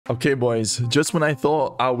Okay, boys, just when I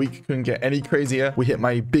thought our week couldn't get any crazier, we hit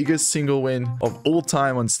my biggest single win of all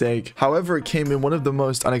time on stake. However, it came in one of the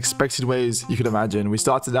most unexpected ways you could imagine. We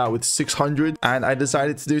started out with 600 and I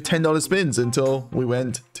decided to do $10 spins until we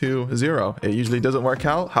went to 0. It usually doesn't work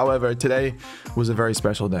out. However, today was a very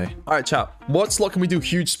special day. All right, chat. What slot can we do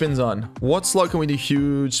huge spins on? What slot can we do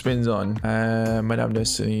huge spins on? Madame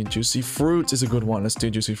Destiny, Juicy Fruits is a good one. Let's do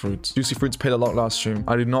Juicy Fruits. Juicy Fruits paid a lot last stream.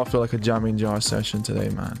 I did not feel like a jamming jar session today,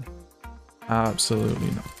 man. Absolutely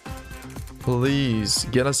not. Please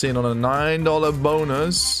get us in on a $9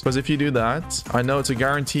 bonus, because if you do that, I know it's a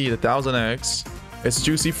guaranteed 1000x. It's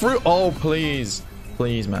Juicy Fruit. Oh, please,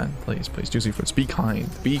 please, man, please, Juicy Fruits, be kind,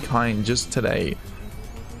 just today,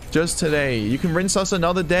 you can rinse us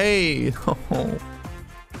another day. Come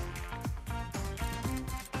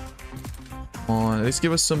on, let's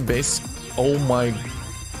give us some base. Oh my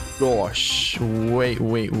gosh, wait.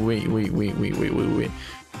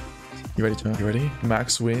 You ready, chat? You ready?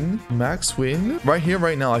 Max win. Right here,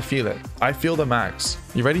 right now, I feel it. I feel the max.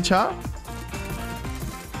 You ready, chat?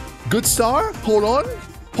 Good star. Hold on.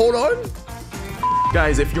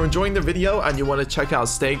 Guys, if you're enjoying the video and you want to check out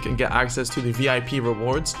Stake and get access to the VIP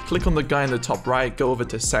rewards, click on the guy in the top right, go over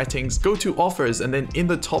to settings, go to offers, and then in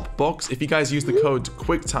the top box, if you guys use the code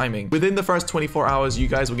QUICKTIMING, within the first 24 hours, you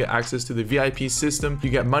guys will get access to the VIP system. You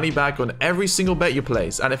get money back on every single bet you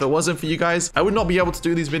place. And if it wasn't for you guys, I would not be able to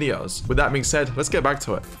do these videos. With that being said, let's get back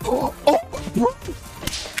to it.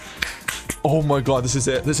 Oh my god, this is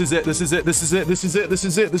it. This is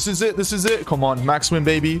it. Come on, max win,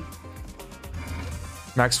 baby.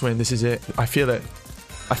 Max win, this is it. I feel it.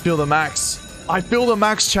 I feel the max.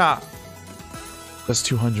 Chat. That's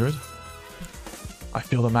 200. I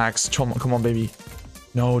feel the max. Come on, baby.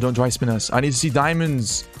 No, don't dry spin us. I need to see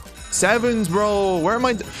diamonds. Sevens, bro. Where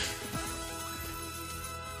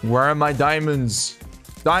are my diamonds?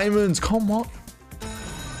 Come on.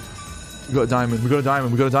 We got a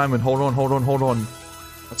diamond. Hold on.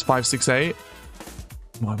 That's 5, 6, 8.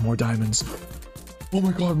 Come on, more diamonds. Oh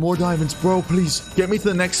my god, more diamonds, bro. Please get me to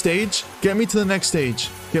the next stage. Get me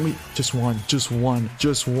just one.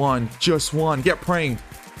 Get praying.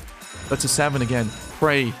 That's a 7 again.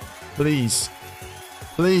 Pray, please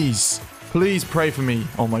pray for me.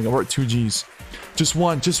 Oh my god, we're at 2 G's. Just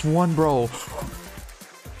one, bro.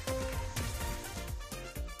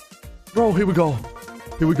 Here we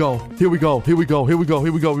go.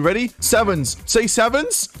 We ready? Sevens. Say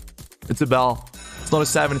sevens. It's a bell. It's not a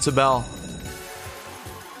 7, it's a bell.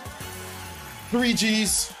 3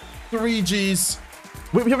 G's.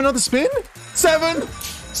 Wait, we have another spin? 7.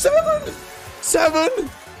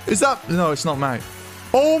 Is that? No, it's not Mag.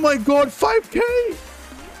 Oh my god, 5k.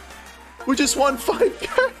 We just won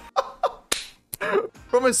 5k.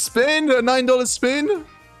 From a spin, a $9 spin.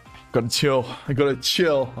 I gotta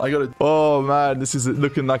chill. Oh man, this is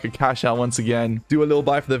looking like a cash out once again. Do a little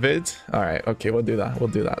buy for the vid. All right, okay, we'll do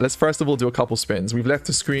that. Let's first of all do a couple spins. We've left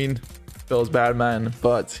the screen. Feels bad, man,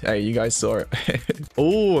 but hey, you guys saw it.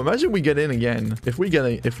 Oh, imagine we get in again. If we get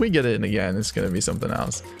in again, it's gonna be something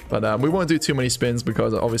else. But we won't do too many spins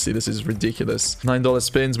because obviously this is ridiculous. $9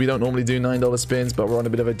 spins. We don't normally do $9 spins, but we're on a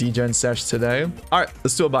bit of a degen sesh today. All right,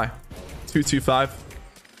 let's do a buy. 225.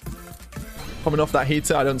 Coming off that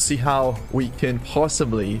heater, I don't see how we can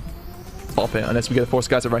possibly pop it unless we get a force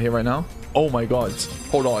scatter right here, right now. Oh my god.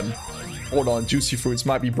 Hold on. Juicy Fruits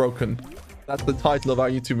might be broken. That's the title of our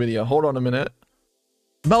YouTube video. Hold on a minute.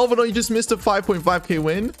 Melvin, you just missed a 5.5k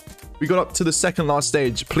win. We got up to the second last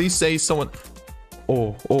stage. Please say someone...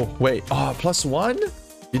 Oh, wait. Oh, +1?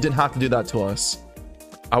 You didn't have to do that to us.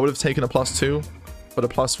 I would have taken a +2, but a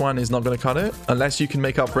 +1 is not going to cut it. Unless you can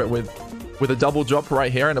make up for it with a double drop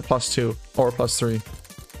right here and a +2 or a +3.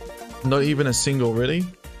 Not even a single, really?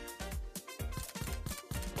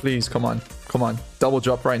 Please, come on. Double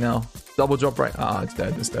drop right now. Ah, it's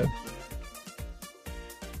dead.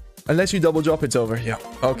 Unless you double drop, it's over. Yeah.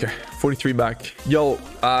 Okay. 43 back. Yo,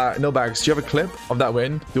 no bags. Do you have a clip of that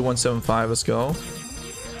win? Do 175. Let's go.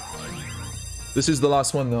 This is the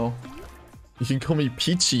last one, though. You can call me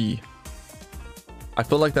Peachy. I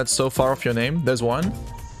feel like that's so far off your name. There's one.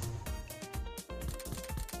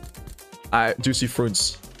 Juicy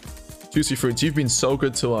Fruits. You've been so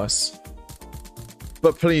good to us.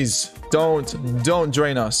 But please, don't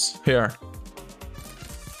drain us. Here.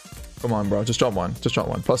 Come on, bro. Just drop one.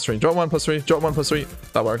 +3. Drop one, +3. Drop one, +3.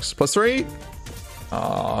 That works. +3.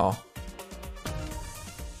 Oh.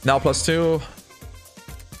 Now +2.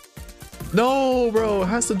 No, bro. It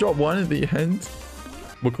has to drop 1 at the end.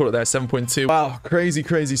 We'll call it there. 7.2. Wow.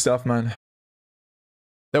 Crazy stuff, man.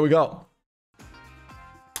 There we go.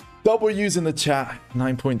 W's in the chat.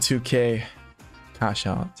 9.2k. Cash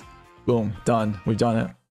out. Boom. Done. We've done it.